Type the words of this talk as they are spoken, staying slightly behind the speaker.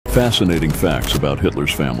Fascinating facts about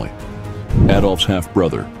Hitler's family. Adolf's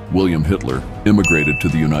half-brother, William Hitler, immigrated to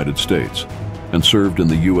the United States and served in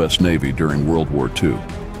the U.S. Navy during World War II.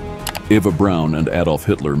 Eva Braun and Adolf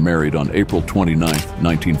Hitler married on April 29,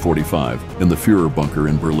 1945, in the Führerbunker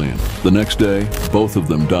in Berlin. The next day, both of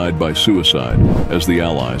them died by suicide as the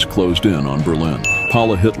Allies closed in on Berlin.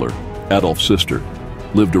 Paula Hitler, Adolf's sister,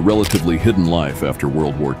 lived a relatively hidden life after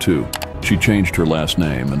World War II. She changed her last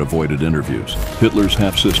name and avoided interviews. Hitler's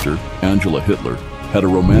half-sister, Angela Hitler, had a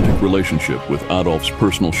romantic relationship with Adolf's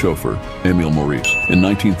personal chauffeur, Emil Maurice. In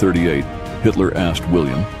 1938, Hitler asked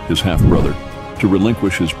William, his half-brother, to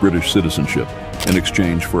relinquish his British citizenship in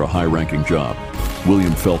exchange for a high-ranking job.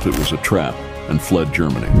 William felt it was a trap and fled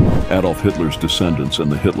Germany. Adolf Hitler's descendants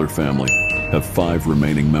and the Hitler family have 5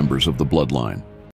 remaining members of the bloodline.